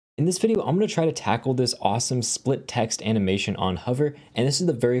In this video, I'm going to try to tackle this awesome split text animation on hover, and this is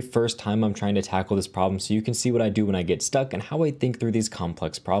the very first time I'm trying to tackle this problem, so you can see what I do when I get stuck and how I think through these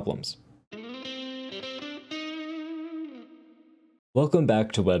complex problems. Welcome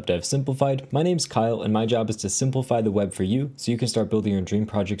back to Web Dev Simplified. My name's Kyle, and my job is to simplify the web for you so you can start building your dream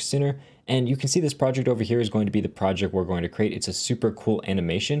project sooner. And you can see this project over here is going to be the project we're going to create. It's a super cool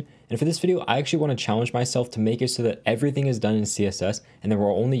animation. And for this video, I actually want to challenge myself to make it so that everything is done in CSS and that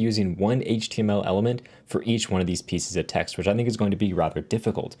we're only using one HTML element for each one of these pieces of text, which I think is going to be rather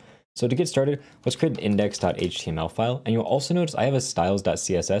difficult. So to get started, let's create an index.html file. And you'll also notice I have a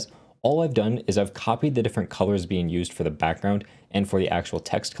styles.css. All I've done is I've copied the different colors being used for the background and for the actual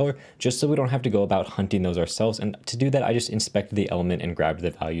text color, just so we don't have to go about hunting those ourselves. And to do that, I just inspected the element and grabbed the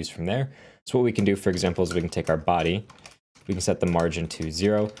values from there. So what we can do, for example, is we can take our body, we can set the margin to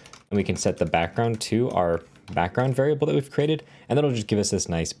 0, and we can set the background to our background variable that we've created, and that'll just give us this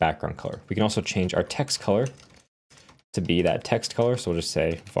nice background color. We can also change our text color to be that text color. So we'll just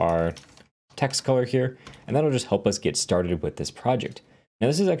say var text color here, and that'll just help us get started with this project. Now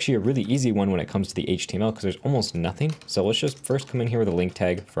this is actually a really easy one when it comes to the HTML because there's almost nothing. So let's just first come in here with a link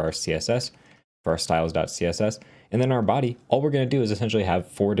tag for our CSS, for our styles.css, and then our body, all we're going to do is essentially have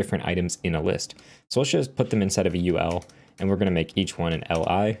 4 different items in a list. So let's just put them inside of a UL, and we're going to make each one an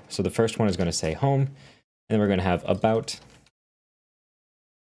LI. So the first one is going to say home, and then we're going to have about,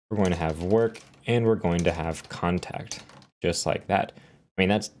 we're going to have work, and we're going to have contact, just like that. I mean,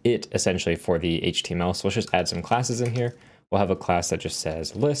 that's it essentially for the HTML. So let's just add some classes in here. We'll have a class that just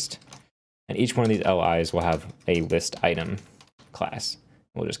says list, and each one of these LIs will have a list item class.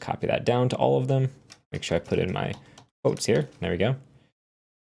 We'll just copy that down to all of them. Make sure I put in my quotes here. There we go.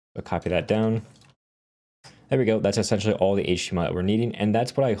 We'll copy that down. There we go. That's essentially all the HTML that we're needing. And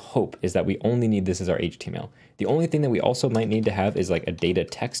that's what I hope is that we only need this as our HTML. The only thing that we also might need to have is like a data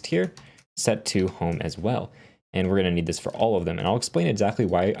text here set to home as well. And we're going to need this for all of them. And I'll explain exactly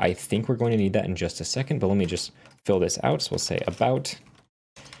why I think we're going to need that in just a second. But let me just fill this out. So we'll say about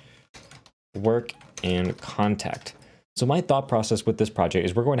work and contact. So my thought process with this project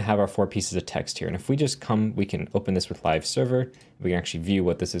is we're going to have our 4 pieces of text here. And if we just come, we can open this with live server. We can actually view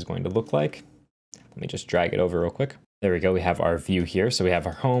what this is going to look like. Let me just drag it over real quick. There we go. We have our view here. So we have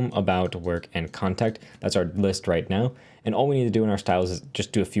our home, about, work, and contact. That's our list right now. And all we need to do in our styles is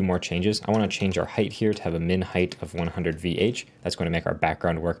just do a few more changes. I want to change our height here to have a min height of 100 VH. That's going to make our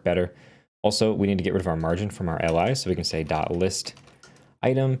background work better. Also, we need to get rid of our margin from our li. So we can say .list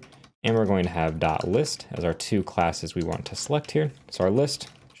item, and we're going to have .list as our 2 classes we want to select here. So our list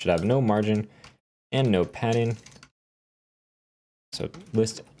should have no margin and no padding. So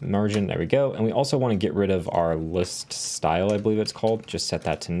list margin, there we go. And we also want to get rid of our list style, I believe it's called. Just set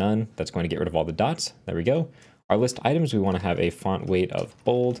that to none. That's going to get rid of all the dots. There we go. Our list items, we want to have a font weight of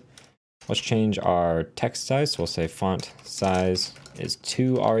bold. Let's change our text size. So we'll say font size is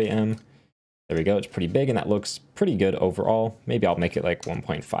 2 rem. There we go. It's pretty big and that looks pretty good overall. Maybe I'll make it like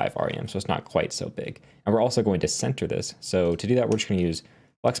 1.5 rem, so it's not quite so big. And we're also going to center this. So to do that, we're just going to use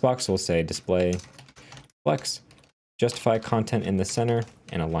flexbox. So we'll say display flex. Justify content in the center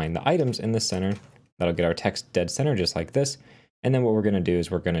and align the items in the center. That'll get our text dead center just like this. And then what we're going to do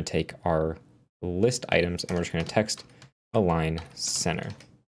is we're going to take our list items and we're just going to text align center.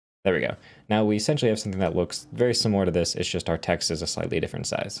 There we go. Now we essentially have something that looks very similar to this. It's just our text is a slightly different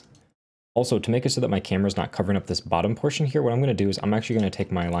size. Also, to make it so that my camera is not covering up this bottom portion here, what I'm going to do is I'm actually going to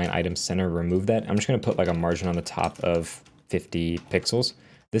take my align item center, remove that. I'm just going to put like a margin on the top of 50 pixels.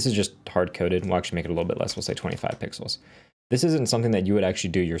 This is just hard coded. We'll actually make it a little bit less. We'll say 25 pixels. This isn't something that you would actually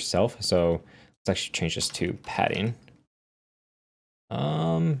do yourself. So let's actually change this to padding.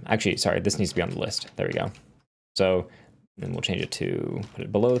 Actually, sorry, this needs to be on the list. There we go. So then we'll change it to put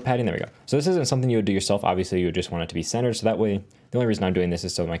it below the padding. There we go. So this isn't something you would do yourself. Obviously, you would just want it to be centered. So that way, the only reason I'm doing this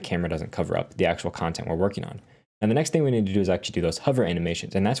is so my camera doesn't cover up the actual content we're working on. And the next thing we need to do is actually do those hover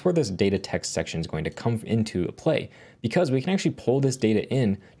animations. And that's where this data text section is going to come into play because we can actually pull this data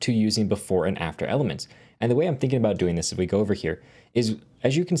in to using before and after elements. And the way I'm thinking about doing this, if we go over here, is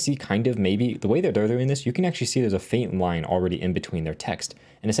as you can see kind of maybe the way that they're doing this, you can actually see there's a faint line already in between their text.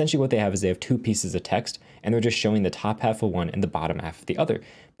 And essentially what they have is they have 2 pieces of text and they're just showing the top half of one and the bottom half of the other.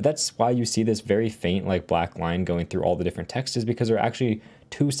 But that's why you see this very faint like black line going through all the different text is because they're actually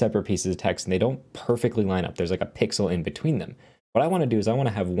 2 separate pieces of text and they don't perfectly line up. There's like a pixel in between them. What I want to do is I want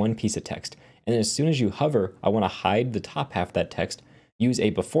to have 1 piece of text. And as soon as you hover, I want to hide the top half of that text, use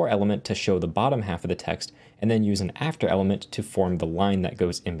a before element to show the bottom half of the text, and then use an after element to form the line that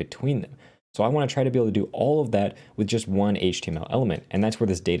goes in between them. So I want to try to be able to do all of that with just one HTML element. And that's where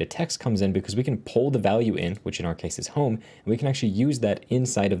this data text comes in, because we can pull the value in, which in our case is home, and we can actually use that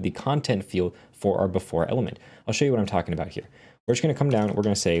inside of the content field for our before element. I'll show you what I'm talking about here. We're just going to come down. We're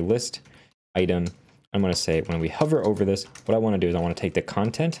going to say list item. I'm going to say when we hover over this, what I want to do is I want to take the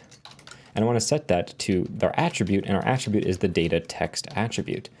content and I want to set that to our attribute, and our attribute is the data text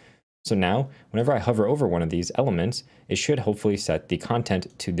attribute. So now, whenever I hover over one of these elements, it should hopefully set the content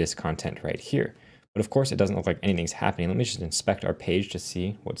to this content right here. But of course, it doesn't look like anything's happening. Let me just inspect our page to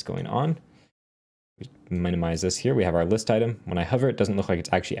see what's going on. We minimize this here. We have our list item. When I hover, it doesn't look like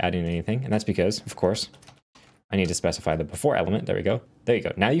it's actually adding anything. And that's because, of course, I need to specify the before element. There we go. There you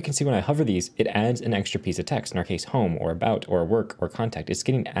go. Now you can see when I hover these, it adds an extra piece of text. In our case, home or about or work or contact. It's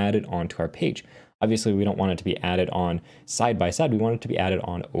getting added onto our page. Obviously, we don't want it to be added on side by side. We want it to be added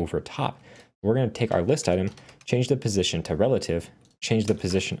on over top. We're going to take our list item, change the position to relative, change the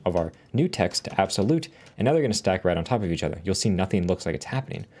position of our new text to absolute, and now they're going to stack right on top of each other. You'll see nothing looks like it's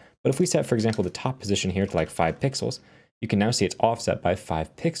happening. But if we set, for example, the top position here to like 5 pixels, you can now see it's offset by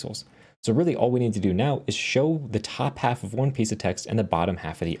 5 pixels. So really all we need to do now is show the top half of one piece of text and the bottom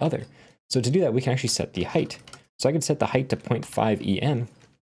half of the other. So to do that, we can actually set the height. So I can set the height to 0.5 EM,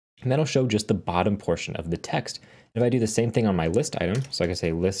 and that'll show just the bottom portion of the text. If I do the same thing on my list item, so I can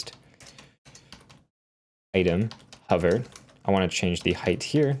say list item hover, I want to change the height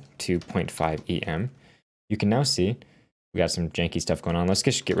here to 0.5 EM. You can now see we got some janky stuff going on. Let's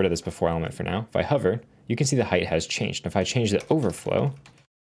just get rid of this before element for now. If I hover, you can see the height has changed. And if I change the overflow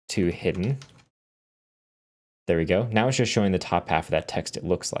to hidden, there we go. Now it's just showing the top half of that text, it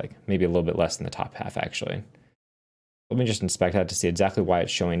looks like. Maybe a little bit less than the top half, actually. Let me just inspect that to see exactly why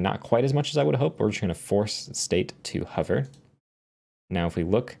it's showing not quite as much as I would hope. We're just going to force state to hover. Now, if we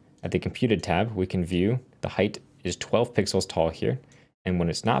look at the computed tab, we can view the height is 12 pixels tall here. And when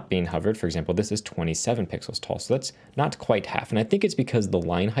it's not being hovered, for example, this is 27 pixels tall. So that's not quite half. And I think it's because the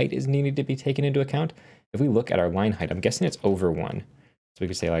line height is needed to be taken into account. If we look at our line height, I'm guessing it's over 1. So we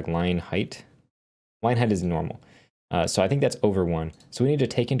could say like line height. Line height is normal. So I think that's over 1. So we need to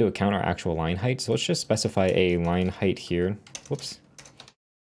take into account our actual line height. So let's just specify a line height here. Whoops.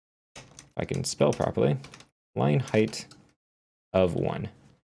 If I can spell properly. Line height of 1.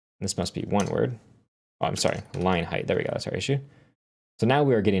 This must be one word. Oh, I'm sorry. Line height. There we go. That's our issue. So now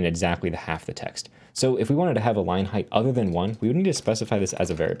we are getting exactly the half the text. So if we wanted to have a line height other than 1, we would need to specify this as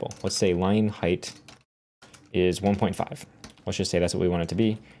a variable. Let's say line height is 1.5. Let's just say that's what we want it to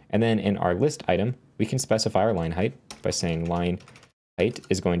be. And then in our list item, we can specify our line height by saying line height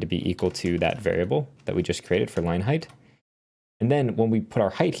is going to be equal to that variable that we just created for line height. And then when we put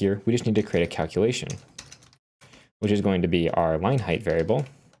our height here, we just need to create a calculation, which is going to be our line height variable,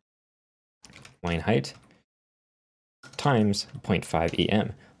 line height times 0.5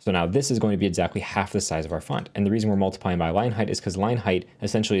 EM. So now this is going to be exactly half the size of our font. And the reason we're multiplying by line height is because line height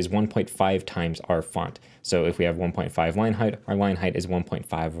essentially is 1.5 times our font. So if we have 1.5 line height, our line height is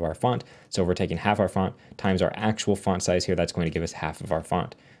 1.5 of our font. So if we're taking half our font times our actual font size here, that's going to give us half of our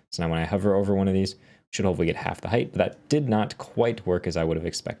font. So now when I hover over one of these, should hopefully get half the height, but that did not quite work as I would have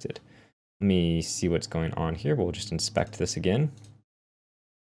expected. Let me see what's going on here. We'll just inspect this again.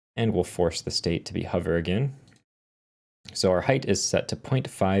 And we'll force the state to be hover again. So our height is set to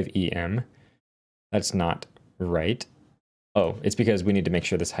 0.5 EM. That's not right. Oh, it's because we need to make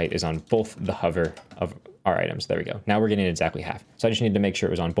sure this height is on both the hover of our items. There we go. Now we're getting exactly half. So I just need to make sure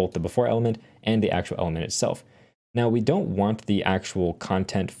it was on both the before element and the actual element itself. Now we don't want the actual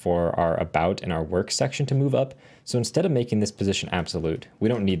content for our about and our work section to move up. So instead of making this position absolute, we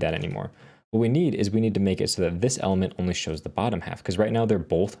don't need that anymore. What we need is we need to make it so that this element only shows the bottom half, because right now they're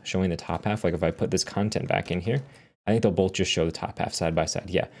both showing the top half. Like if I put this content back in here, I think they'll both just show the top half side by side.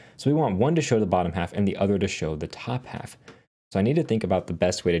 Yeah. So we want one to show the bottom half and the other to show the top half. So I need to think about the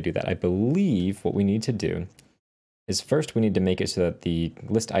best way to do that. I believe what we need to do is first we need to make it so that the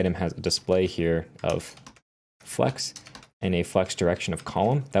list item has a display here of flex and a flex direction of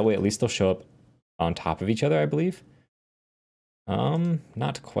column. That way at least they'll show up on top of each other, I believe.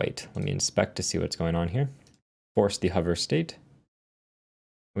 Not quite. Let me inspect to see what's going on here. Force the hover state.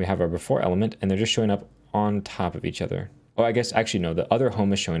 We have our before element and they're just showing up on top of each other. Oh, I guess actually no, the other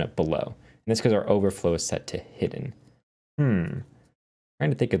home is showing up below. And that's because our overflow is set to hidden. Trying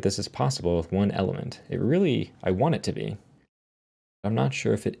to think if this is possible with one element. It really, I want it to be. I'm not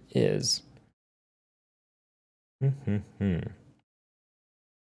sure if it is.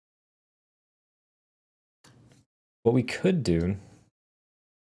 What we could do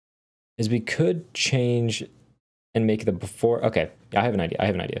is we could change and make the before. Okay, I have an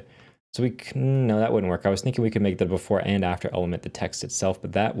idea. So no, that wouldn't work. I was thinking we could make the before and after element the text itself,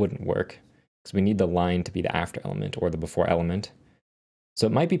 but that wouldn't work. because we need the line to be the after element or the before element. So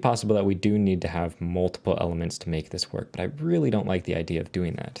it might be possible that we do need to have multiple elements to make this work, but I really don't like the idea of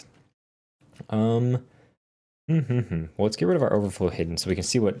doing that. Well, let's get rid of our overflow hidden so we can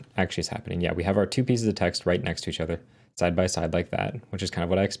see what actually is happening. Yeah, we have our two pieces of text right next to each other, side by side like that, which is kind of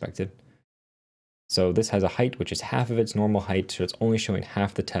what I expected. So this has a height, which is half of its normal height, so it's only showing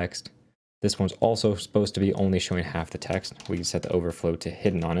half the text. This one's also supposed to be only showing half the text. We can set the overflow to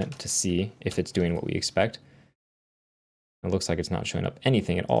hidden on it to see if it's doing what we expect. It looks like it's not showing up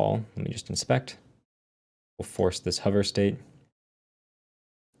anything at all. Let me just inspect. We'll force this hover state.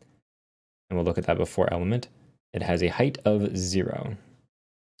 And we'll look at that before element. It has a height of 0.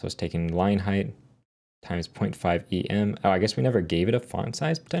 So it's taking line height times 0.5 em. Oh, I guess we never gave it a font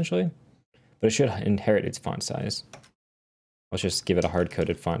size potentially, but it should inherit its font size. Let's just give it a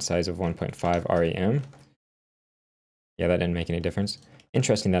hard-coded font size of 1.5 rem. Yeah, that didn't make any difference.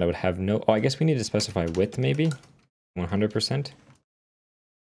 Interesting that it would have no... Oh, I guess we need to specify width maybe. 100%.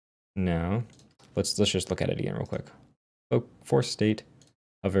 No. Let's just look at it again real quick. Oh, force state,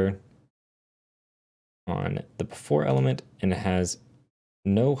 hover on the before element, and it has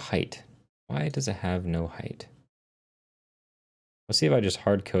no height. Why does it have no height? Let's see if I just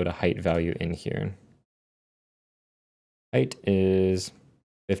hard code a height value in here. Height is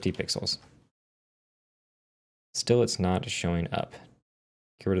 50 pixels. Still, it's not showing up.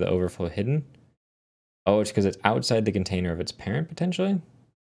 Get rid of the overflow hidden. Oh, it's because it's outside the container of its parent, potentially?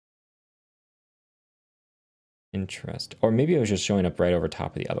 Interest. Or maybe it was just showing up right over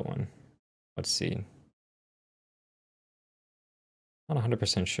top of the other one. Let's see. Not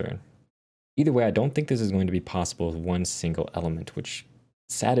 100% sure. Either way, I don't think this is going to be possible with one single element, which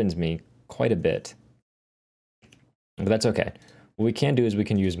saddens me quite a bit. But that's okay. What we can do is we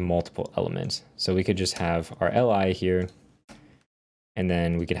can use multiple elements. So we could just have our li here, and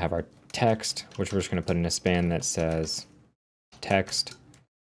then we could have our text, which we're just going to put in a span that says text.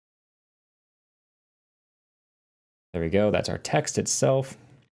 There we go. That's our text itself.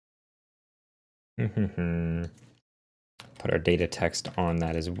 Put our data text on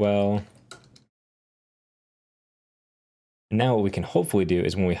that as well. Now what we can hopefully do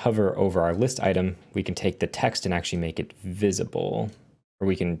is when we hover over our list item, we can take the text and actually make it visible. Or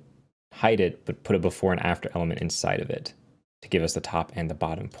we can hide it, but put a before and after element inside of it to give us the top and the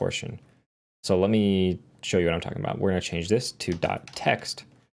bottom portion. So let me show you what I'm talking about. We're going to change this to .text.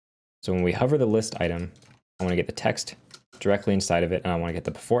 So when we hover the list item, I want to get the text directly inside of it, and I want to get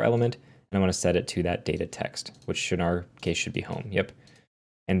the before element, and I want to set it to that data text, which in our case should be home. Yep.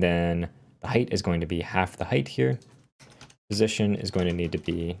 And then the height is going to be half the height here. Position is going to need to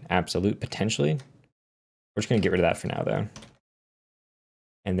be absolute potentially. We're just going to get rid of that for now though.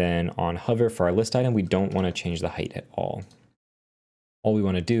 And then on hover for our list item, we don't want to change the height at all. All we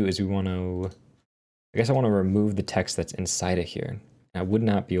want to do is we want to, I guess I want to remove the text that's inside of here. I would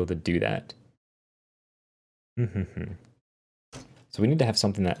not be able to do that. So we need to have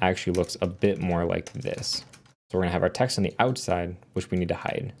something that actually looks a bit more like this. So we're going to have our text on the outside, which we need to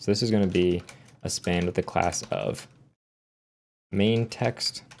hide. So this is going to be a span with the class of main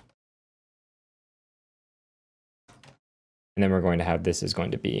text. And then we're going to have this is going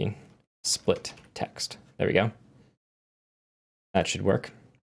to be split text. There we go. That should work.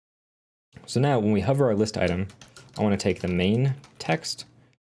 So now when we hover our list item, I want to take the main text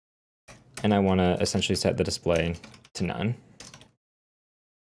and I want to essentially set the display to none.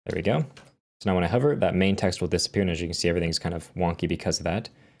 There we go. So now when I hover, that main text will disappear, and as you can see, everything's kind of wonky because of that.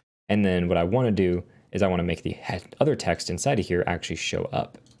 And then what I want to do is I want to make the other text inside of here actually show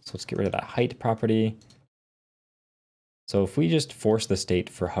up. So let's get rid of that height property. So if we just force the state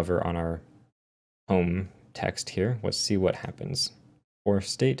for hover on our home text here, let's see what happens. For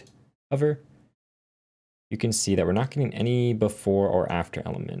state hover, you can see that we're not getting any before or after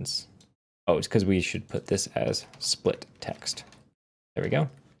elements. Oh, it's because we should put this as split text. There we go.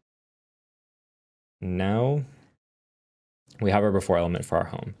 Now we have our before element for our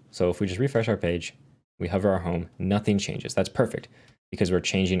home. So if we just refresh our page, we hover our home, nothing changes. That's perfect because we're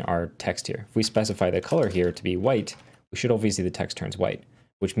changing our text here. If we specify the color here to be white, we should obviously see the text turns white,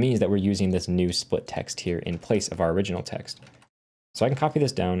 which means that we're using this new split text here in place of our original text. So I can copy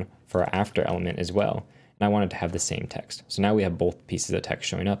this down for our after element as well. And I want it to have the same text. So now we have both pieces of text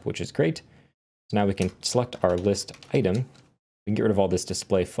showing up, which is great. So now we can select our list item. We can get rid of all this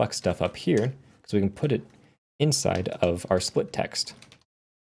display flex stuff up here because we can put it inside of our split text.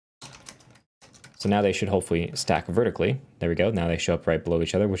 So now they should hopefully stack vertically. There we go. Now they show up right below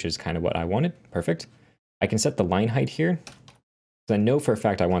each other, which is kind of what I wanted. Perfect. I can set the line height here. So I know for a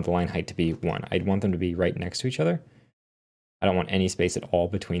fact I want the line height to be 1. I'd want them to be right next to each other. I don't want any space at all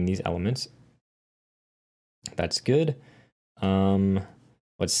between these elements. That's good.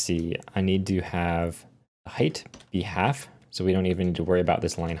 Let's see. I need to have the height be half, so we don't even need to worry about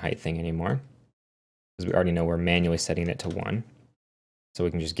this line height thing anymore, because we already know we're manually setting it to 1. So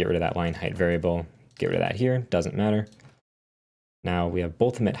we can just get rid of that line height variable, get rid of that here, doesn't matter. Now we have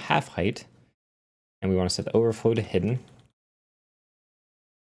both of them at half height, and we want to set the overflow to hidden.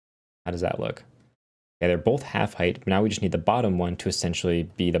 How does that look? Okay, they're both half height, but now we just need the bottom one to essentially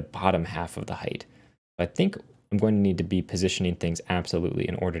be the bottom half of the height. I think I'm going to need to be positioning things absolutely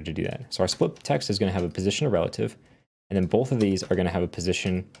in order to do that. So our split text is going to have a position of relative, and then both of these are going to have a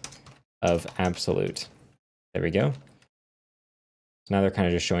position of absolute. There we go. So now they're kind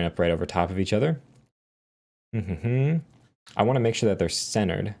of just showing up right over top of each other. I want to make sure that they're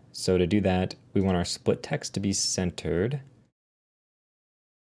centered. So to do that, we want our split text to be centered.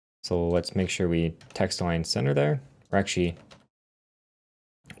 So let's make sure we text align center there. Or actually,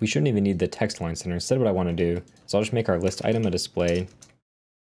 we shouldn't even need the text align center. Instead, what I want to do is I'll just make our list item a display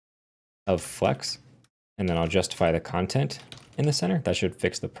of flex, and then I'll justify the content in the center. That should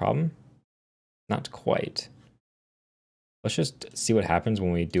fix the problem. Not quite. Let's just see what happens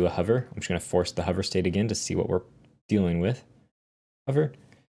when we do a hover. I'm just going to force the hover state again to see what we're dealing with. Hover.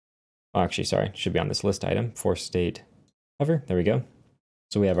 Oh, actually, sorry, it should be on this list item. Force state hover. There we go.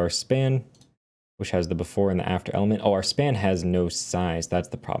 So we have our span, which has the before and the after element. Oh, our span has no size. That's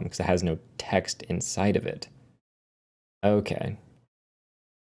the problem, because it has no text inside of it. Okay.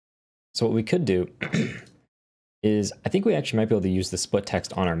 So what we could do is, I think we actually might be able to use the split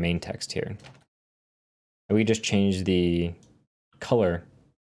text on our main text here. And we just change the color.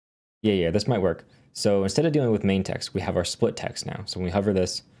 Yeah, this might work. So instead of dealing with main text, we have our split text now. So when we hover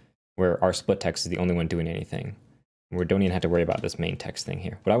this, where our split text is the only one doing anything. We don't even have to worry about this main text thing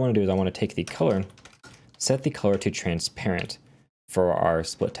here. What I want to do is I want to take the color, set the color to transparent for our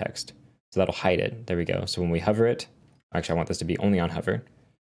split text. So that'll hide it. There we go. So when we hover it, actually I want this to be only on hover.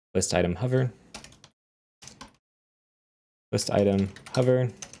 List item hover. List item hover.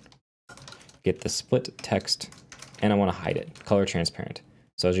 Get the split text, and I want to hide it. Color transparent.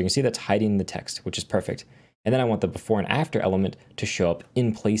 So as you can see, that's hiding the text, which is perfect. And then I want the before and after element to show up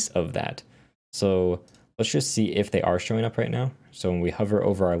in place of that. So let's just see if they are showing up right now. So when we hover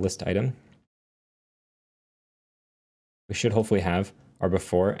over our list item, we should hopefully have our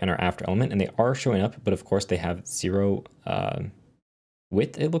before and our after element, and they are showing up, but of course they have 0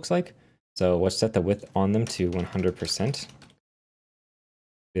 width, it looks like. So let's set the width on them to 100%.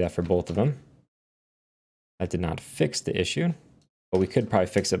 Do that for both of them. That did not fix the issue, but we could probably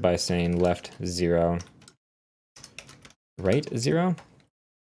fix it by saying left 0, right 0.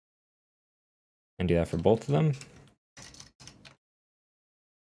 And do that for both of them.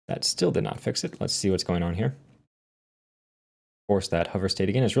 That still did not fix it. Let's see what's going on here. Force that hover state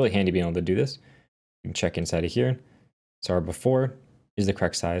again. It's really handy being able to do this. You can check inside of here. So our before is the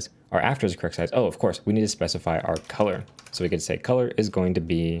correct size. Our after is the correct size. Oh, of course, we need to specify our color. So we could say color is going to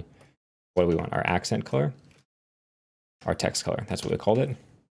be, what do we want? Our accent color, our text color. That's what we called it.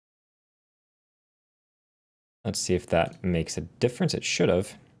 Let's see if that makes a difference. It should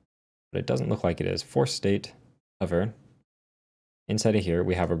have, but it doesn't look like it is. Force state hover. Inside of here,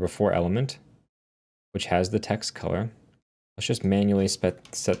 we have our before element, which has the text color. Let's just manually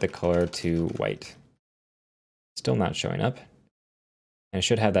set the color to white. Still not showing up. And it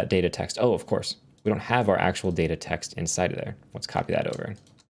should have that data text. Oh, of course. We don't have our actual data text inside of there. Let's copy that over.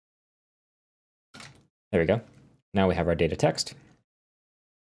 There we go. Now we have our data text.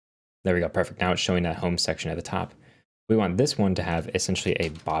 There we go, perfect. Now it's showing that home section at the top. We want this one to have essentially a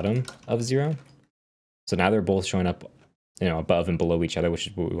bottom of 0. So now they're both showing up, above and below each other, which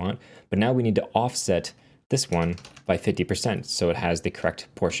is what we want. But now we need to offset this one by 50%, so it has the correct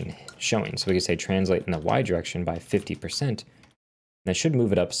portion showing. So we could say translate in the Y direction by 50%. And that should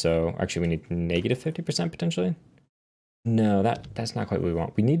move it up, so actually we need negative 50% potentially. No, that's not quite what we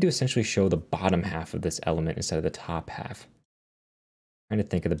want. We need to essentially show the bottom half of this element instead of the top half. I'm trying to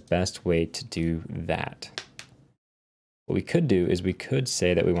think of the best way to do that. What we could do is we could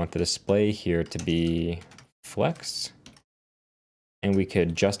say that we want the display here to be flex, and we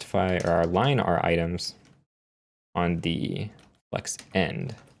could justify or align our items on the flex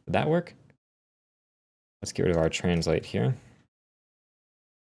end. Would that work? Let's get rid of our translate here.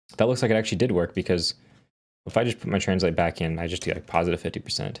 That looks like it actually did work, because if I just put my translate back in, I just do like positive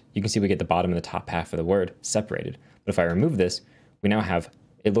 50%. You can see we get the bottom and the top half of the word separated. But if I remove this, we now have,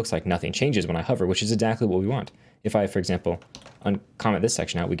 it looks like nothing changes when I hover, which is exactly what we want. If I, for example, comment this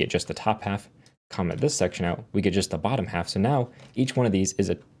section out, we get just the top half. Comment this section out, we get just the bottom half. So now each one of these is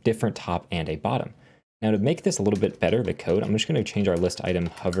a different top and a bottom. Now to make this a little bit better, the code, I'm just going to change our list item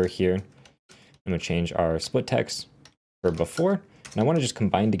hover here I'm going to change our split text for before, and I want to just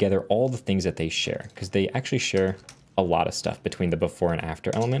combine together all the things that they share, because they actually share a lot of stuff between the before and after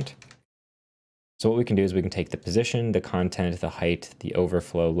element. So what we can do is we can take the position, the content, the height, the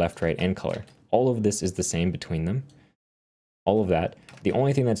overflow, left, right, and color. All of this is the same between them. All of that. The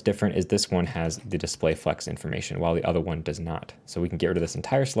only thing that's different is this one has the display flex information, while the other one does not. So we can get rid of this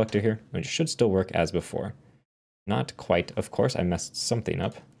entire selector here, which should still work as before. Not quite, of course, I messed something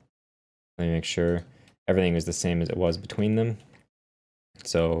up. Let me make sure everything is the same as it was between them.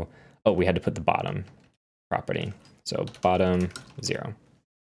 So, oh, we had to put the bottom property. So bottom 0.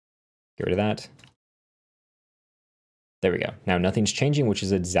 Get rid of that. There we go. Now nothing's changing, which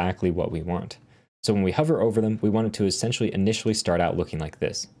is exactly what we want. So when we hover over them, we want it to essentially initially start out looking like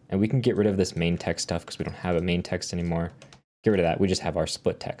this. And we can get rid of this main text stuff because we don't have a main text anymore. Get rid of that. We just have our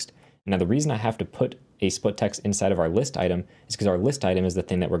split text. Now the reason I have to put a split text inside of our list item is because our list item is the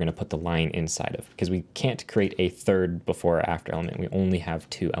thing that we're going to put the line inside of, because we can't create a third before or after element. We only have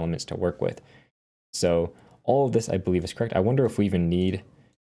 2 elements to work with. So all of this I believe is correct. I wonder if we even need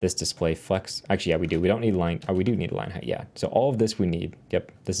this display flex. Actually, yeah, we do. We don't need line. Oh, we do need a line height. Yeah. So all of this we need.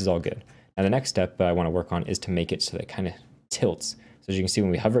 Yep. This is all good. Now the next step that I want to work on is to make it so that it kind of tilts. So as you can see, when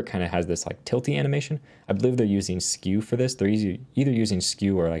we hover, it kind of has this like tilty animation. I believe they're using skew for this. They're either using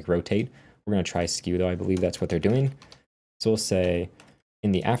skew or like rotate. We're going to try skew though. I believe that's what they're doing. So we'll say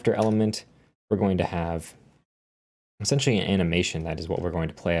in the after element, we're going to have essentially an animation. That is what we're going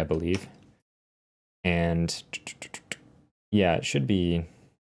to play, I believe. And yeah, it should be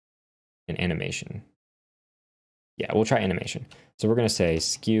an animation. Yeah, we'll try animation. So we're going to say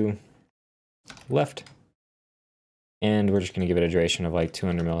skew left, and we're just going to give it a duration of like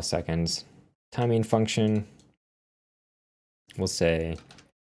 200 milliseconds. Timing function, we'll say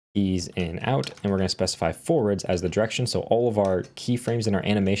ease in out, and we're going to specify forwards as the direction. So all of our keyframes in our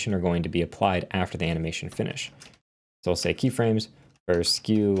animation are going to be applied after the animation finish. So I'll say keyframes for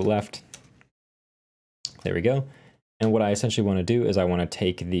skew left. There we go. And what I essentially want to do is I want to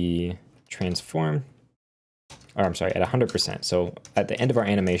take the transform, or I'm sorry, at 100%. So at the end of our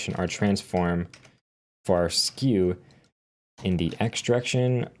animation, our transform for our skew in the X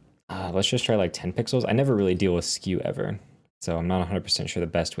direction, let's just try like 10 pixels. I never really deal with skew ever, so I'm not 100% sure the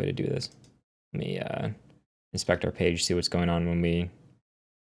best way to do this. Let me inspect our page, see what's going on when we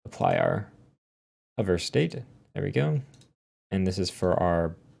apply our hover state. There we go. And this is for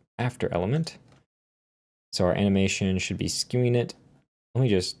our after element. So our animation should be skewing it. Let me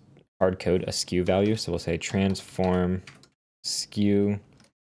just hard code a skew value. So we'll say transform skew.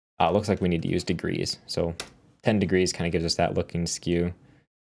 It looks like we need to use degrees. So 10 degrees kind of gives us that looking skew.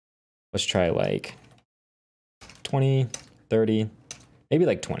 Let's try like 20, 30, maybe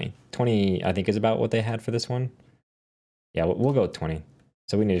like 20. 20, I think, is about what they had for this one. Yeah, we'll go with 20.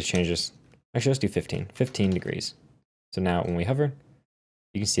 So we need to change this. Actually, let's do 15. 15 degrees. So now when we hover,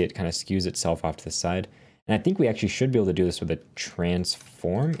 you can see it kind of skews itself off to the side. And I think we actually should be able to do this with a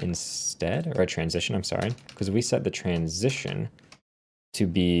transform instead, or a transition, I'm sorry. Because if we set the transition to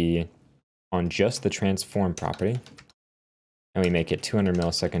be on just the transform property, and we make it 200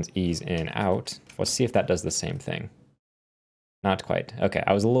 milliseconds ease in out, let's see if that does the same thing. Not quite. Okay,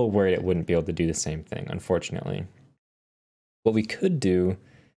 I was a little worried it wouldn't be able to do the same thing, unfortunately. What we could do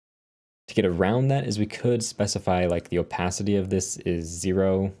to get around that is we could specify like the opacity of this is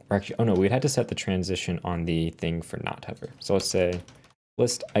 0. Or actually, oh no, we'd have to set the transition on the thing for not hover. So let's say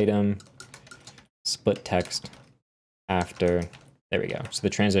list item split text after. There we go. So the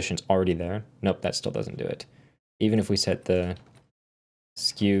transition's already there. Nope, that still doesn't do it. Even if we set the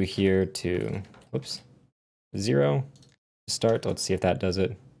skew here to, whoops, 0 to start, let's see if that does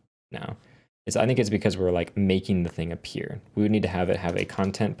it. No. I think it's because we're like making the thing appear. We would need to have it have a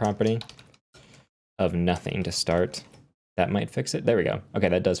content property of nothing to start. That might fix it. There we go. Okay,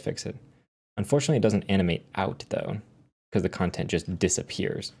 that does fix it. Unfortunately, it doesn't animate out though, because the content just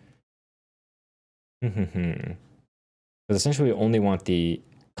disappears. Because essentially we only want the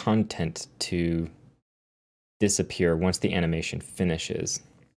content to disappear once the animation finishes.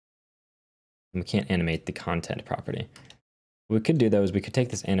 And we can't animate the content property. What we could do though is we could take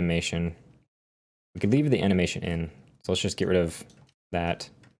this animation, we could leave the animation in. So let's just get rid of that,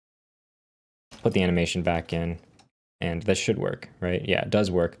 put the animation back in, and that should work, right? Yeah, it does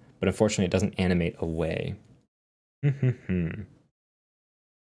work, but unfortunately it doesn't animate away. Trying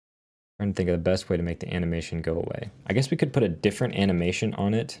to think of the best way to make the animation go away. I guess we could put a different animation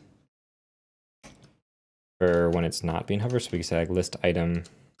on it for when it's not being hovered. So we could say like list item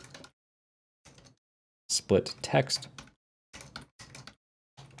split text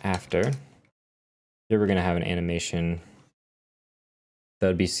after. Here we're going to have an animation that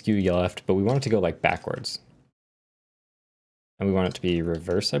would be skew left, but we want it to go like backwards. And we want it to be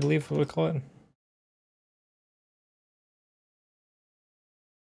reverse, I believe we would call it.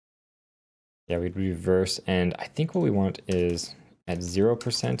 Yeah, we'd reverse, and I think what we want is at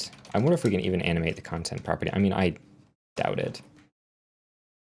 0%. I wonder if we can even animate the content property. I mean, I doubt it.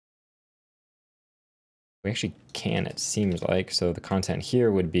 We actually can, it seems like. So the content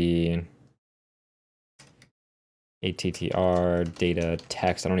here would be attr data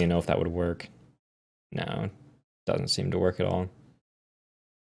text. I don't even know if that would work. No, it doesn't seem to work at all.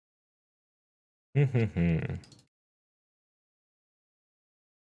 Because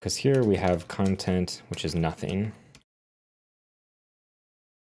here we have content, which is nothing.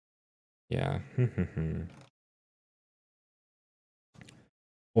 Yeah.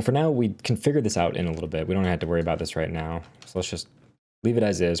 Well, for now, we can figure this out in a little bit. We don't have to worry about this right now. So let's just leave it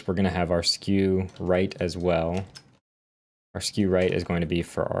as is. We're going to have our skew right as well. Our skew right is going to be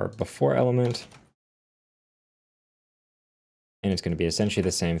for our before element. And it's going to be essentially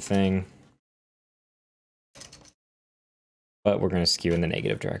the same thing. But we're going to skew in the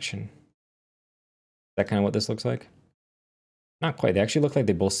negative direction. Is that kind of what this looks like? Not quite. They actually look like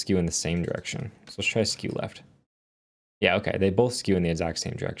they both skew in the same direction. So let's try skew left. Yeah, okay. They both skew in the exact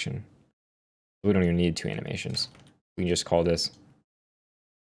same direction. We don't even need two animations. We can just call this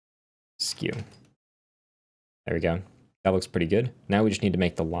skew. There we go. That looks pretty good. Now we just need to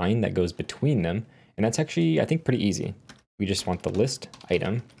make the line that goes between them. And that's actually, I think, pretty easy. We just want the list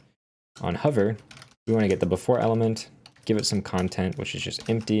item on hover. We want to get the before element, give it some content, which is just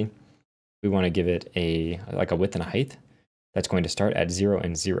empty. We want to give it like a width and a height. That's going to start at 0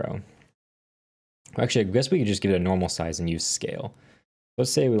 and 0. Actually, I guess we could just give it a normal size and use scale.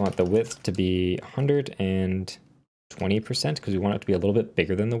 Let's say we want the width to be 120% because we want it to be a little bit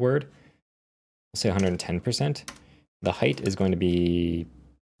bigger than the word. Let's say 110%. The height is going to be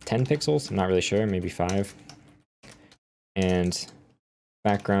 10 pixels. I'm not really sure, maybe 5. And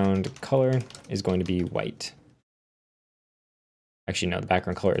background color is going to be white. Actually, no, the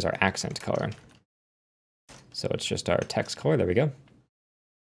background color is our accent color. So it's just our text color. There we go.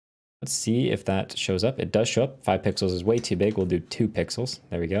 Let's see if that shows up. It does show up. 5 pixels is way too big. We'll do 2 pixels.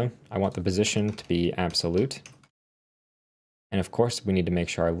 There we go. I want the position to be absolute. And of course, we need to make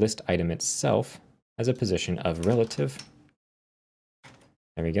sure our list item itself has a position of relative.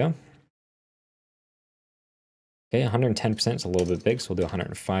 There we go. Okay, 110% is a little bit big, so we'll do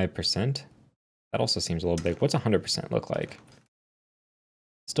 105%. That also seems a little big. What's 100% look like?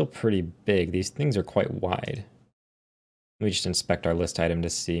 Still pretty big. These things are quite wide. Let me just inspect our list item to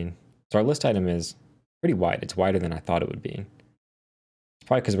see. So our list item is pretty wide. It's wider than I thought it would be. It's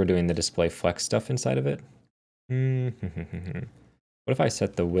probably because we're doing the display flex stuff inside of it. What if I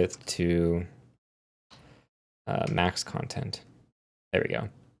set the width to max content? There we go.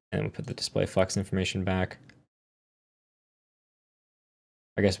 And we put the display flex information back.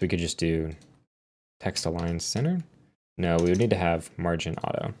 I guess we could just do text align center. No, we would need to have margin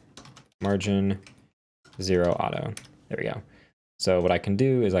auto. Margin 0 auto. There we go. So what I can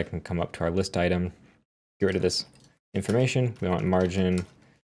do is I can come up to our list item, get rid of this information. We want margin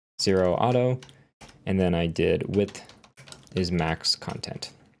 0 auto. And then I did width is max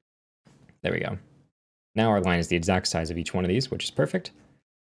content. There we go. Now our line is the exact size of each one of these, which is perfect.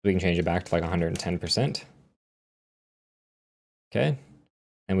 We can change it back to like 110%. Okay.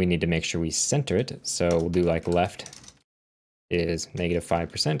 And we need to make sure we center it. So we'll do like left is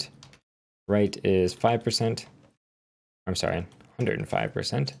 -5%. Right is 5%. I'm sorry,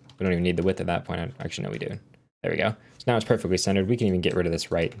 105%. We don't even need the width at that point. Actually, no, we do. There we go. So now it's perfectly centered. We can even get rid of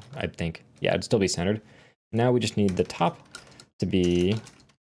this right, I think. Yeah, it'd still be centered. Now we just need the top to be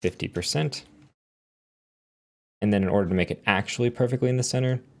 50%. And then in order to make it actually perfectly in the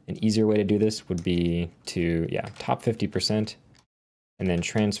center, an easier way to do this would be to, top 50%, and then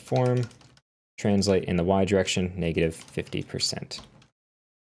transform, translate in the Y direction, -50%.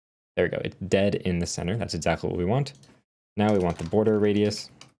 There we go. It's dead in the center. That's exactly what we want. Now we want the border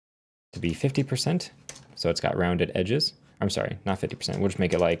radius to be 50%. So it's got rounded edges. I'm sorry, not 50%. We'll just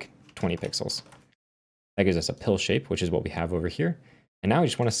make it like 20 pixels. That gives us a pill shape, which is what we have over here. And now we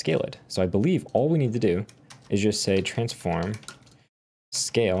just want to scale it. So I believe all we need to do is just say transform,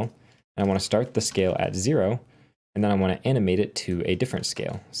 scale, and I want to start the scale at 0, and then I want to animate it to a different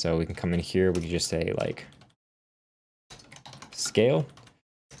scale. So we can come in here, we can just say like scale,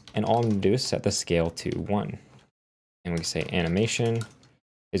 and all I'm going to do is set the scale to 1. And we can say animation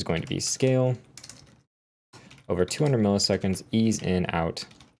is going to be scale over 200 milliseconds, ease in, out,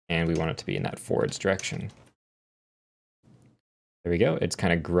 and we want it to be in that forwards direction. There we go. It's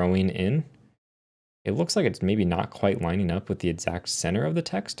kind of growing in. It looks like it's maybe not quite lining up with the exact center of the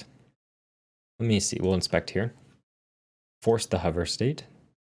text. Let me see. We'll inspect here. Force the hover state.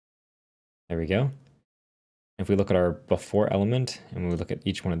 There we go. If we look at our before element and we look at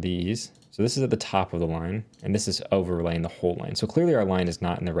each one of these, so this is at the top of the line and this is overlaying the whole line. So clearly our line is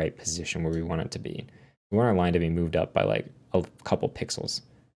not in the right position where we want it to be. We want our line to be moved up by like a couple pixels.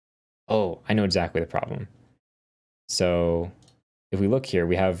 Oh, I know exactly the problem. So if we look here,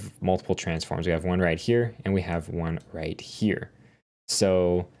 we have multiple transforms. We have one right here and we have one right here.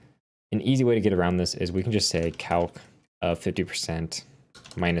 So an easy way to get around this is we can just say calc of 50%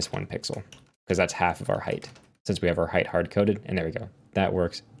 minus 1 pixel, because that's half of our height, since we have our height hard-coded, and there we go. That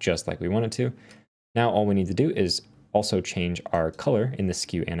works just like we want it to. Now all we need to do is also change our color in the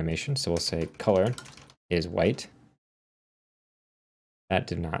skew animation. So we'll say color is white. That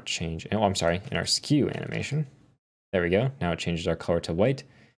did not change. Oh, I'm sorry, in our skew animation. There we go. Now it changes our color to white.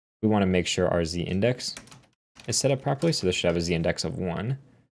 We want to make sure our z-index is set up properly, so this should have a z-index of 1.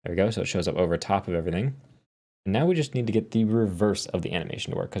 There we go, so it shows up over top of everything. And now we just need to get the reverse of the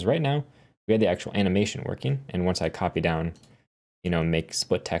animation to work, because right now we had the actual animation working, and once I copy down, you know, make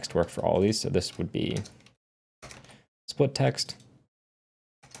split text work for all of these, so this would be split text,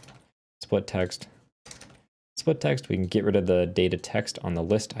 split text, split text. We can get rid of the data text on the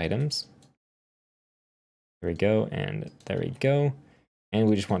list items. There we go, and there we go. And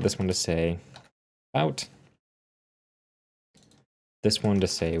we just want this one to say about, this one to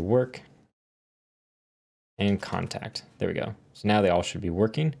say work, and contact. There we go. So now they all should be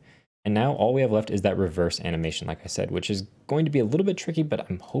working. And now all we have left is that reverse animation, like I said, which is going to be a little bit tricky, but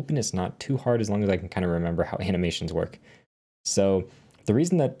I'm hoping it's not too hard as long as I can kind of remember how animations work. So the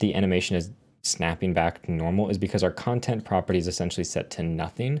reason that the animation is snapping back to normal is because our content property is essentially set to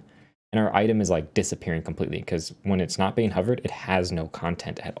nothing, and our item is like disappearing completely, because when it's not being hovered, it has no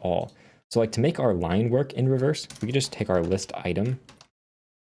content at all. So like to make our line work in reverse, we could just take our list item,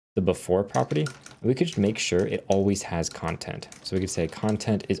 the before property, and we could just make sure it always has content. So we could say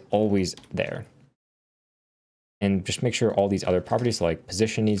content is always there. And just make sure all these other properties, so like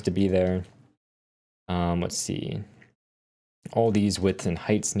position needs to be there. Let's see. All these widths and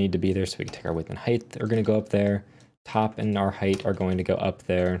heights need to be there. So we can take our width and height are going to go up there. Top and our height are going to go up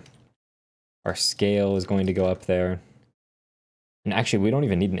there. Our scale is going to go up there. And actually, we don't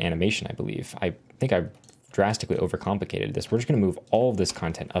even need an animation, I believe. I think I drastically overcomplicated this. We're just going to move all of this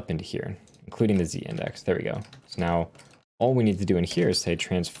content up into here, including the z-index. There we go. So now all we need to do in here is say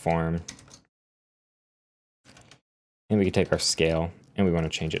transform. And we can take our scale and we want to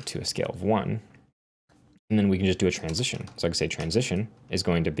change it to a scale of 1. And then we can just do a transition. So I can say transition is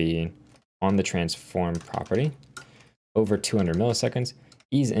going to be on the transform property over 200 milliseconds,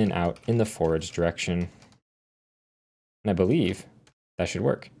 ease in out in the forwards direction. And I believe that should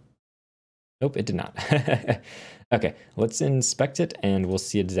work. Nope, it did not. Okay, let's inspect it and we'll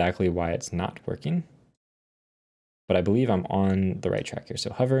see exactly why it's not working. But I believe I'm on the right track here.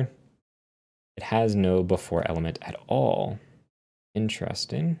 So hover, it has no before element at all.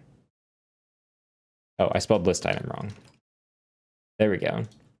 Interesting. Oh, I spelled list item wrong. There we go.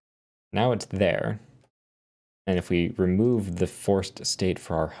 Now it's there. And if we remove the forced state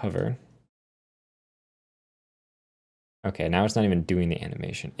for our hover, okay, now it's not even doing the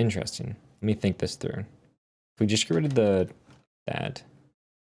animation. Interesting. Let me think this through. If we just get rid of that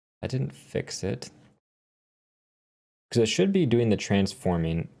didn't fix it. Because it should be doing the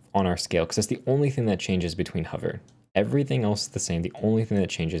transforming on our scale, because that's the only thing that changes between hover. Everything else is the same. The only thing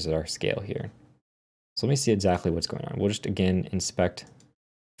that changes is our scale here. So let me see exactly what's going on. We'll just again inspect,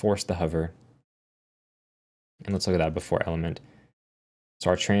 force the hover. And let's look at that before element.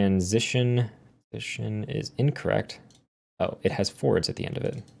 So our transition is incorrect. Oh, it has forwards at the end of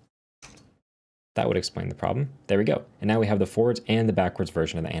it. That would explain the problem. There we go. And now we have the forwards and the backwards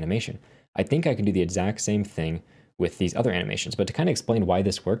version of the animation. I think I can do the exact same thing with these other animations, but to kind of explain why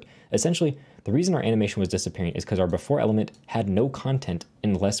this worked, essentially, the reason our animation was disappearing is because our before element had no content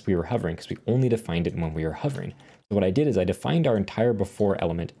unless we were hovering, because we only defined it when we were hovering. So what I did is I defined our entire before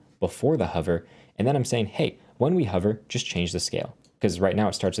element before the hover, and then I'm saying, hey, when we hover, just change the scale, because right now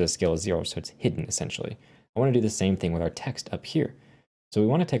it starts at a scale of 0, so it's hidden essentially. I want to do the same thing with our text up here. So we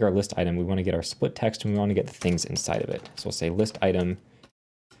want to take our list item, we want to get our split text, and we want to get the things inside of it. So we'll say list item,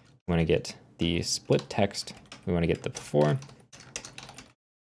 we want to get the split text, we want to get the before,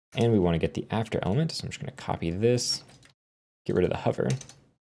 and we want to get the after element. So I'm just going to copy this, get rid of the hover.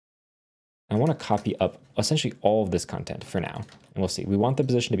 I want to copy up essentially all of this content for now. And we'll see. We want the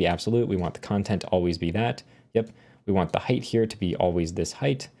position to be absolute. We want the content to always be that. Yep. We want the height here to be always this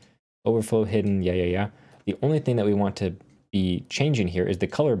height. Overflow hidden. Yeah. The only thing that we want to be changing here is the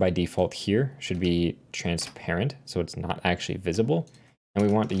color by default here should be transparent, so it's not actually visible. And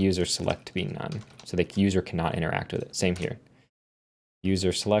we want the user select to be none, so the user cannot interact with it. Same here.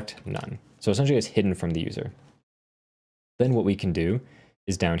 User select none. So essentially it's hidden from the user. Then what we can do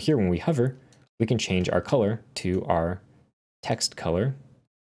is down here when we hover, we can change our color to our text color.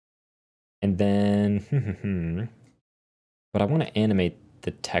 And then, but I want to animate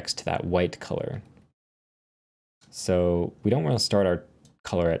the text to that white color. So we don't want to start our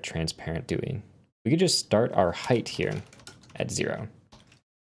color at transparent, do we? We could just start our height here at 0.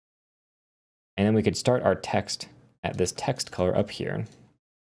 And then we could start our text at this text color up here.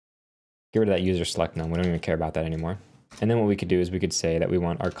 Get rid of that user select none. We don't even care about that anymore. And then what we could do is we could say that we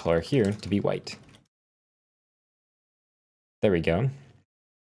want our color here to be white. There we go. And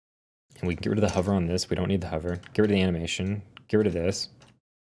we can get rid of the hover on this. We don't need the hover. Get rid of the animation. Get rid of this.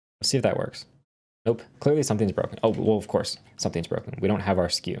 Let's see if that works. Nope. Clearly something's broken. Oh, well, of course, something's broken. We don't have our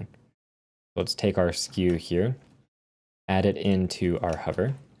skew. Let's take our skew here, add it into our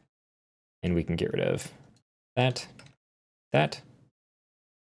hover, and we can get rid of that, that.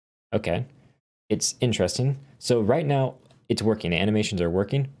 Okay. It's interesting. So right now it's working. The animations are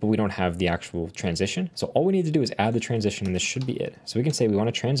working, but we don't have the actual transition. So all we need to do is add the transition, and this should be it. So we can say we want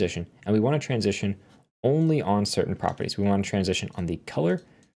to transition, and we want to transition only on certain properties. We want to transition on the color.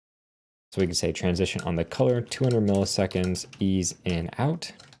 So we can say transition on the color, 200 milliseconds, ease in,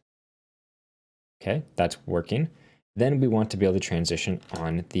 out. Okay, that's working. Then we want to be able to transition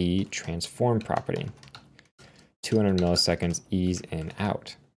on the transform property. 200 milliseconds, ease in,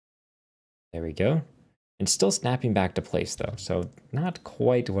 out. There we go. And still snapping back to place though, so not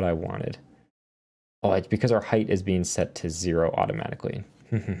quite what I wanted. Oh, it's because our height is being set to 0 automatically.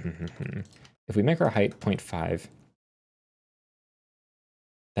 If we make our height 0.5,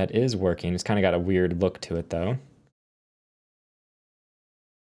 that is working. It's kind of got a weird look to it though.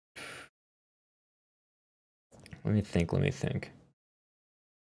 Let me think.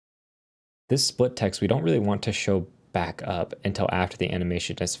 This split text, we don't really want to show back up until after the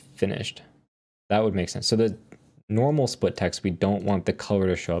animation is finished. That would make sense. So the normal split text, we don't want the color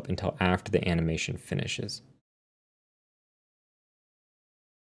to show up until after the animation finishes.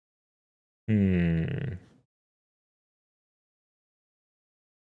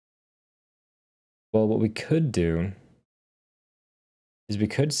 Well, what we could do is we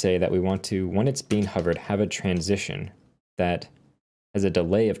could say that we want to, when it's being hovered, have a transition that has a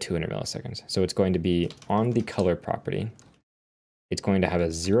delay of 200 milliseconds. So it's going to be on the color property. It's going to have a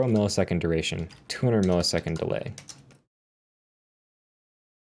 0 millisecond duration, 200 millisecond delay.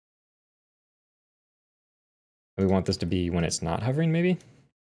 We want this to be when it's not hovering, maybe?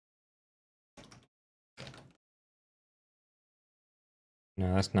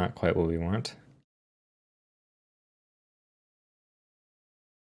 No, that's not quite what we want.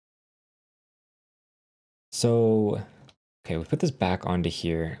 So, okay, we put this back onto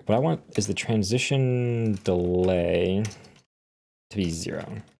here. What I want is the transition delay to be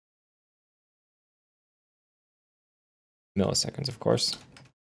 0 milliseconds, of course.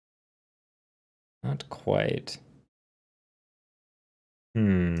 Not quite.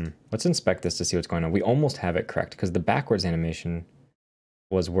 Let's inspect this to see what's going on. We almost have it correct because the backwards animation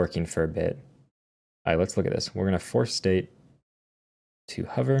was working for a bit. All right, let's look at this. We're going to force state to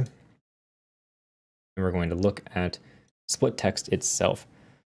hover. And we're going to look at split text itself.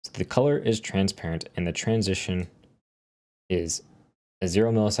 So the color is transparent and the transition is a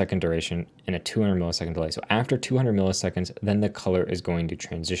 0 millisecond duration and a 200 millisecond delay. So after 200 milliseconds, then the color is going to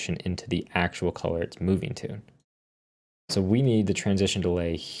transition into the actual color it's moving to. So we need the transition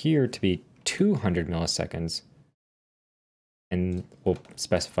delay here to be 200 milliseconds, and we'll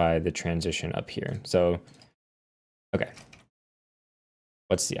specify the transition up here. So, okay.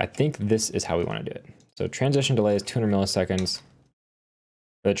 Let's see, I think this is how we want to do it. So transition delay is 200 milliseconds.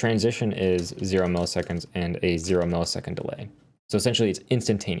 The transition is 0 milliseconds and a 0 millisecond delay. So essentially it's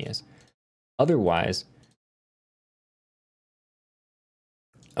instantaneous. Otherwise,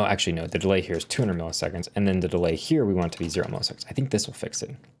 oh, actually no, the delay here is 200 milliseconds, and then the delay here we want to be 0 milliseconds. I think this will fix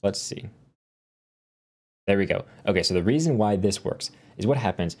it. Let's see. There we go. Okay, so the reason why this works is what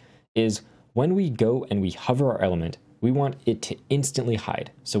happens is when we go and we hover our element, we want it to instantly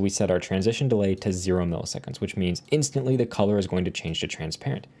hide. So we set our transition delay to 0 milliseconds, which means instantly the color is going to change to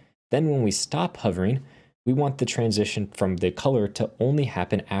transparent. Then when we stop hovering, we want the transition from the color to only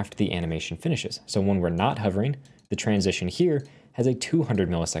happen after the animation finishes. So when we're not hovering, the transition here has a 200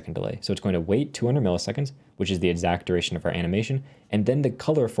 millisecond delay. So it's going to wait 200 milliseconds, which is the exact duration of our animation, and then the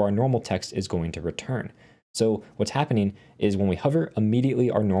color for our normal text is going to return. So what's happening is when we hover,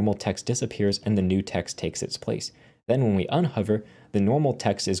 immediately our normal text disappears and the new text takes its place. Then when we unhover, the normal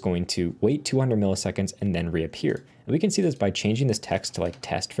text is going to wait 200 milliseconds and then reappear. And we can see this by changing this text to like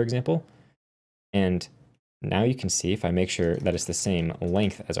test, for example. And now you can see if I make sure that it's the same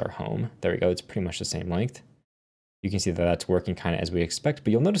length as our home, there we go, it's pretty much the same length. You can see that that's working kind of as we expect,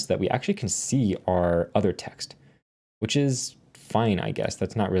 but you'll notice that we actually can see our other text, which is fine, I guess.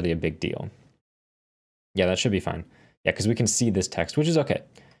 That's not really a big deal. Yeah, that should be fine. Yeah, because we can see this text, which is okay.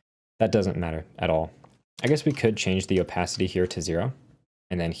 That doesn't matter at all. I guess we could change the opacity here to 0.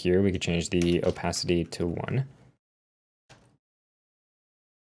 And then here we could change the opacity to 1.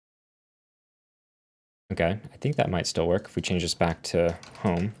 Okay, I think that might still work if we change this back to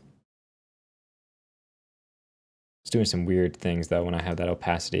home. It's doing some weird things though when I have that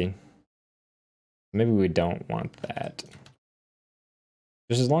opacity. Maybe we don't want that.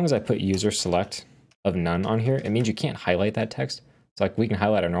 Just as long as I put user select of none on here, it means you can't highlight that text. It's like we can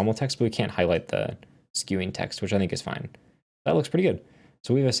highlight our normal text, but we can't highlight the skewing text, which I think is fine. That looks pretty good.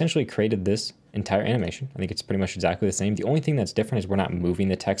 So we've essentially created this entire animation. I think it's pretty much exactly the same. The only thing that's different is we're not moving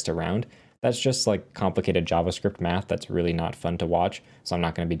the text around. That's just like complicated JavaScript math that's really not fun to watch, so I'm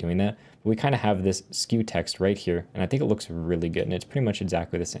not going to be doing that. But we kind of have this skew text right here, and I think it looks really good, and it's pretty much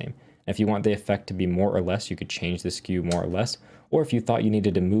exactly the same. And if you want the effect to be more or less, you could change the skew more or less. Or if you thought you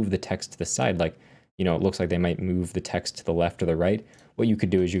needed to move the text to the side, like, you know, it looks like they might move the text to the left or the right, what you could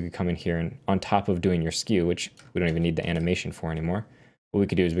do is you could come in here and on top of doing your skew, which we don't even need the animation for anymore, what we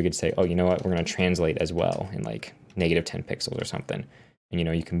could do is we could say, oh, you know what, we're going to translate as well in like -10 pixels or something. And, you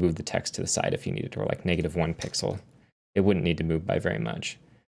know, you can move the text to the side if you needed, or like -1 pixel. It wouldn't need to move by very much.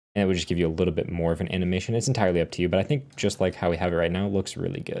 And it would just give you a little bit more of an animation. It's entirely up to you, but I think just like how we have it right now, it looks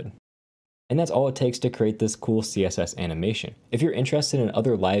really good. And that's all it takes to create this cool CSS animation. If you're interested in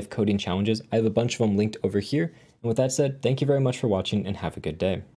other live coding challenges, I have a bunch of them linked over here. And with that said, thank you very much for watching and have a good day.